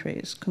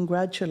countries,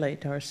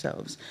 congratulate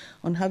ourselves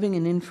on having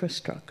an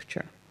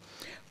infrastructure,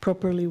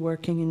 properly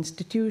working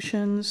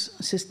institutions,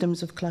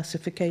 systems of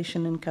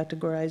classification and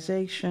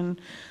categorization,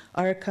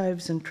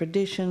 archives and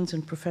traditions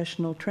and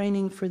professional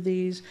training for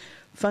these,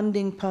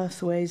 funding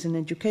pathways and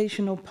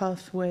educational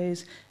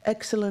pathways,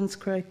 excellence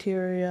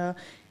criteria,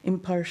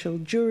 impartial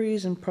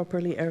juries and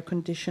properly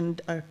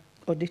air-conditioned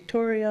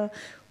auditoria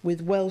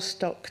with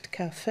well-stocked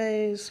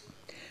cafes,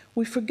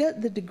 we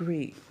forget the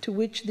degree to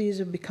which these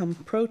have become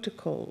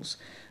protocols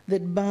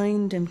that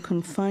bind and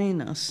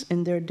confine us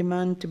in their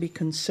demand to be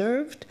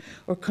conserved,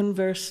 or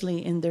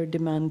conversely in their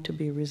demand to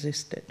be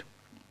resisted.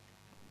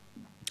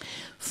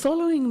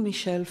 Following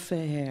Michel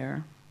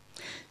Ferrer,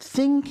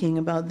 thinking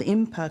about the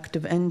impact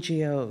of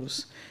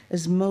NGOs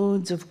as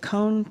modes of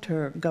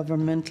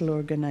counter-governmental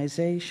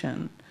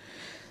organization,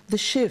 the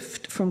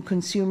shift from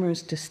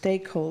consumers to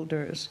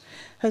stakeholders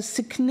has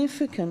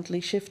significantly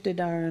shifted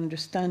our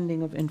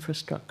understanding of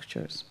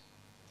infrastructures.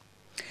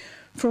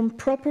 From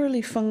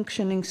properly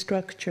functioning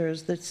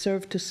structures that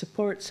serve to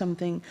support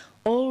something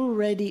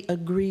already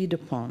agreed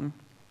upon,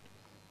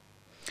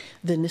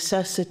 the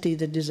necessity,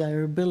 the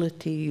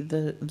desirability,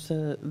 the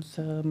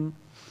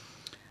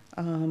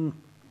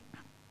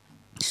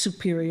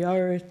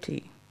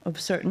superiority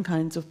of certain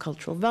kinds of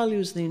cultural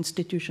values, the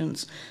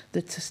institutions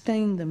that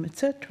sustain them,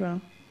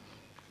 etc.,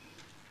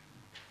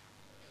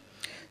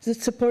 that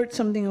support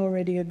something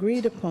already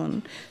agreed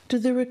upon, to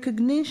the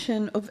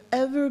recognition of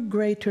ever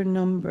greater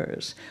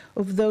numbers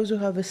of those who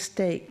have a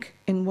stake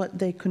in what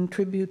they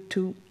contribute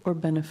to or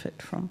benefit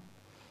from.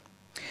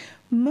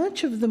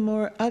 Much of the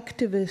more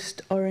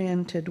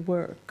activist-oriented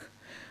work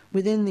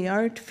within the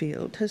art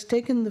field has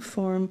taken the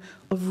form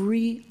of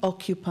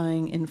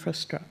reoccupying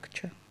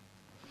infrastructure,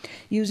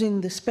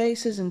 using the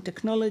spaces and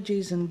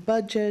technologies and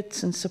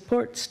budgets and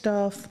support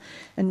staff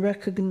and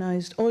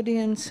recognized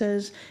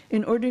audiences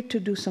in order to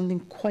do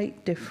something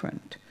quite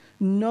different,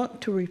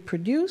 not to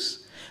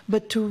reproduce,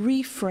 but to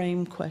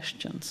reframe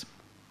questions.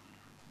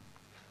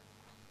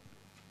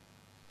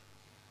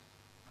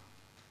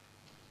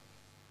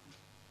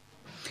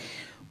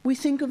 We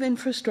think of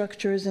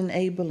infrastructure as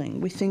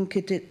enabling. We think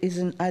it is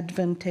an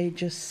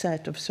advantageous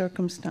set of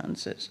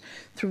circumstances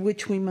through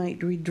which we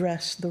might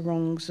redress the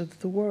wrongs of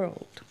the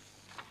world.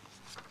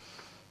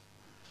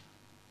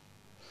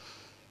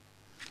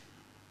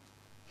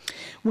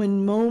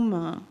 When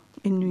MoMA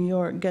in New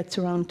York gets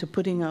around to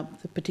putting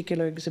up the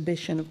particular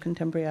exhibition of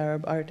contemporary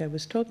Arab art I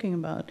was talking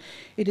about,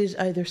 it is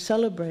either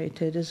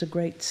celebrated as a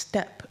great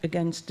step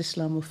against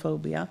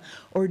Islamophobia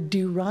or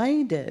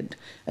derided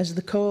as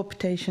the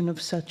co-optation of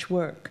such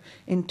work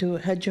into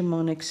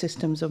hegemonic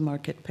systems of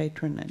market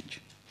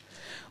patronage.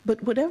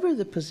 But whatever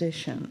the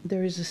position,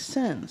 there is a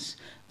sense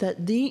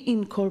that the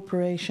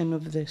incorporation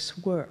of this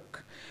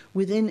work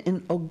within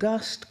an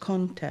august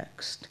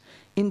context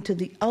into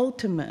the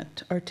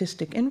ultimate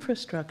artistic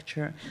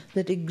infrastructure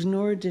that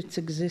ignored its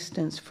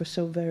existence for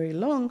so very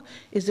long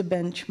is a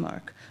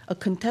benchmark, a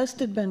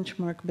contested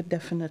benchmark, but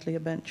definitely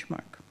a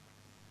benchmark.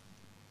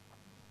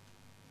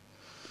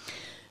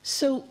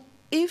 So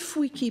if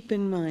we keep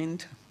in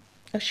mind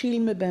Achille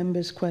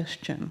Mbembe's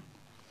question,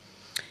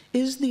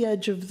 is the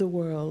edge of the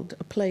world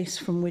a place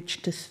from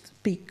which to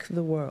speak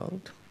the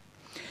world,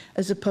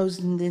 as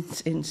opposed in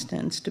this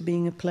instance to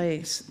being a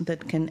place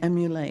that can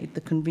emulate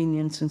the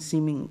convenience and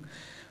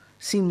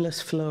seamless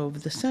flow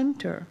of the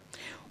center,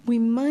 we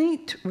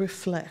might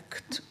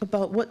reflect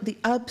about what the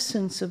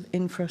absence of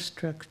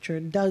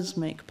infrastructure does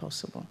make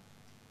possible,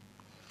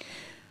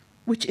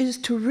 which is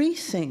to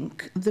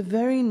rethink the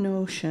very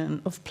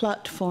notion of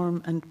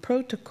platform and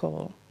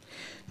protocol,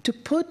 to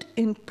put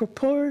in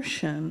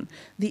proportion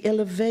the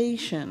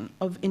elevation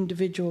of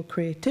individual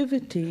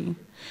creativity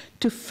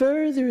to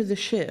further the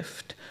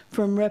shift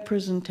from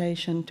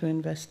representation to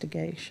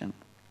investigation.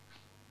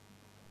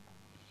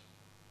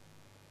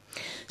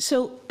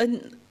 So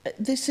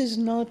this is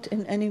not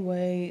in any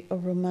way a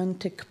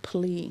romantic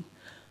plea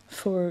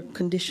for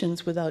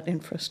conditions without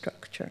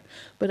infrastructure,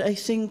 but I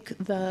think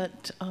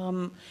that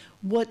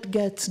what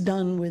gets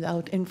done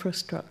without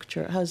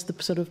infrastructure has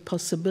the sort of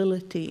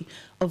possibility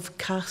of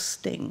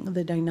casting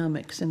the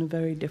dynamics in a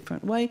very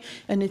different way,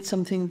 and it's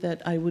something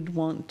that I would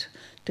want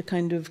to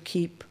kind of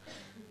keep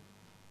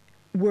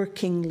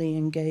workingly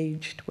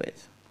engaged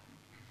with.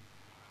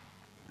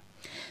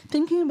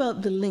 Thinking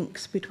about the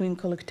links between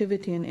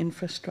collectivity and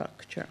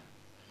infrastructure,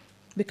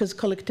 because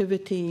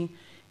collectivity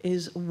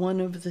is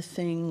one of the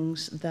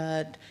things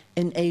that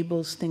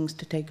enables things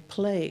to take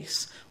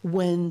place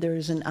when there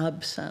is an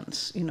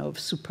absence, of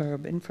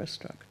superb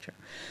infrastructure.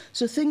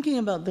 So thinking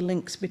about the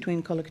links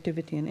between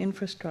collectivity and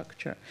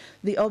infrastructure,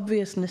 the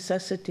obvious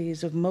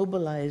necessities of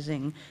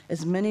mobilizing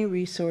as many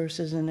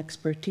resources and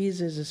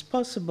expertises as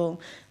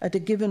possible at a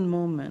given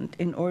moment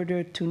in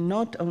order to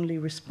not only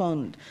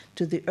respond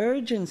to the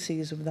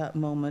urgencies of that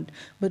moment,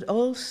 but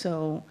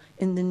also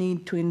in the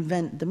need to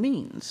invent the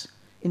means,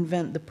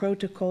 invent the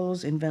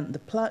protocols, invent the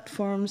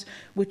platforms,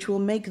 which will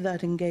make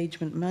that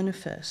engagement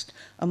manifest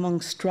among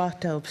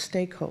strata of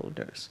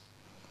stakeholders.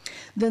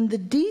 Then the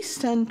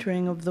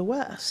decentering of the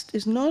West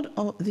is not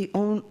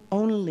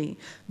only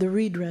the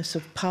redress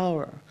of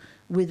power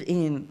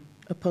within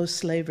a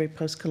post-slavery,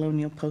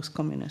 post-colonial,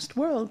 post-communist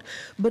world,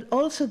 but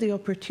also the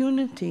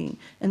opportunity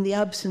and the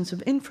absence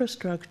of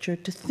infrastructure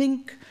to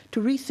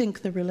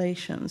rethink the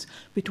relations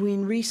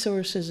between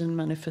resources and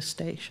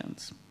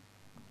manifestations.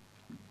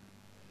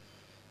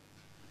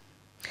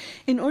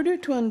 In order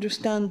to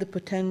understand the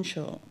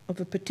potential of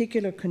a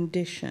particular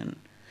condition,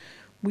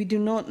 we do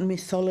not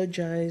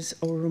mythologize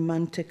or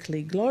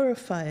romantically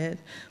glorify it,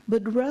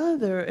 but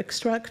rather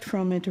extract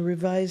from it a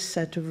revised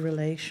set of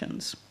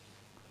relations.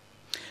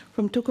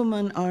 From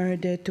Tucumán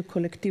Arde to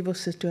Colectivo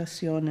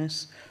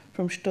Situaciones,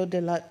 from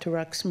Stodelat to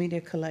Rax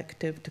Media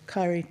Collective to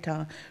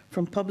Carita,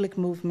 from public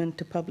movement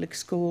to public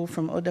school,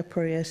 from Oda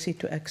Proiesi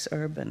to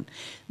ex-urban.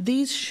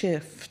 These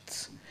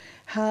shifts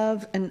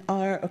have and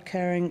are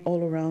occurring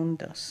all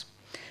around us.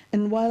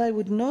 And while I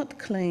would not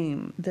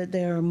claim that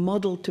they are a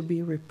model to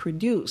be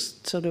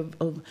reproduced, sort of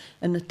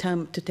an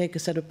attempt to take a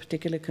set of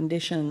particular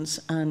conditions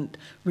and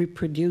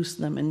reproduce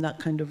them in that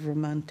kind of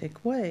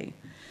romantic way,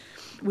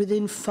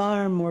 within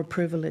far more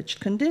privileged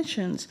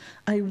conditions,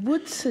 I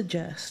would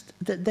suggest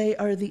that they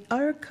are the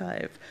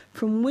archive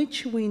from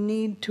which we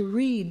need to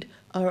read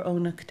our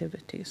own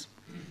activities.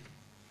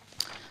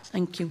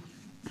 Thank you.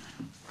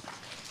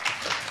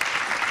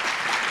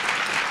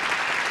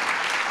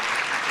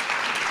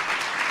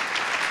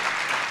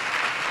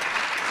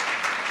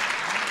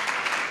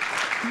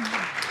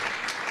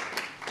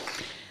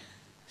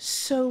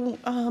 So,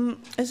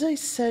 as I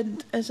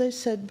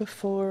said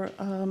before,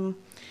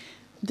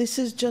 this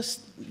is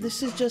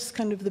just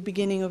kind of the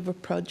beginning of a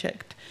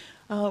project.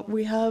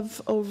 We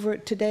have over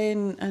today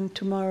and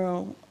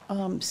tomorrow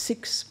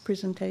 6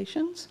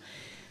 presentations,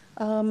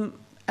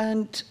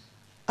 and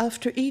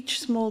after each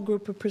small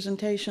group of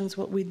presentations,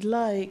 what we'd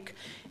like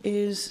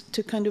is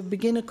to kind of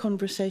begin a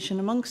conversation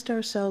amongst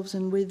ourselves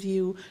and with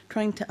you,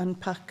 trying to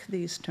unpack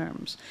these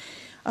terms.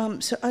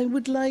 So I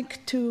would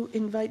like to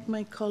invite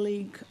my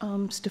colleague,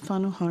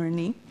 Stefano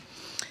Harney,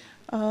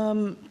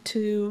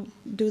 to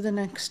do the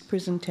next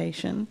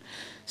presentation.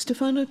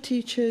 Stefano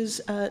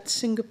teaches at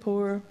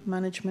Singapore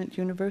Management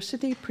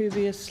University.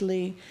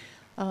 Previously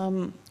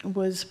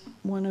was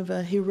one of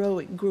a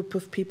heroic group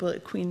of people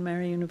at Queen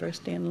Mary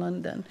University in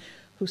London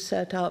who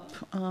set up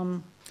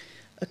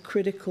a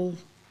critical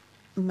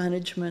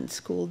management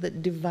school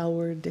that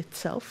devoured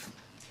itself.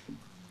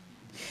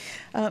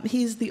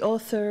 He's the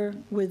author,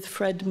 with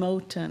Fred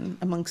Moten,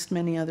 amongst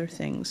many other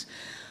things,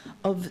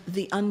 of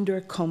The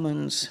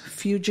Undercommons,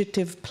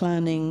 Fugitive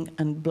Planning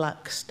and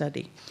Black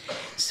Study.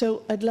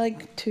 So I'd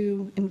like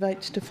to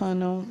invite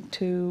Stefano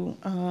to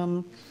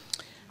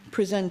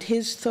present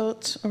his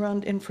thoughts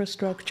around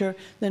infrastructure,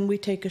 then we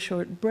take a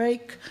short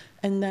break,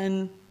 and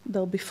then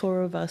there'll be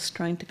 4 of us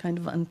trying to kind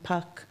of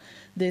unpack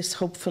this,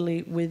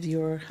 hopefully with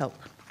your help.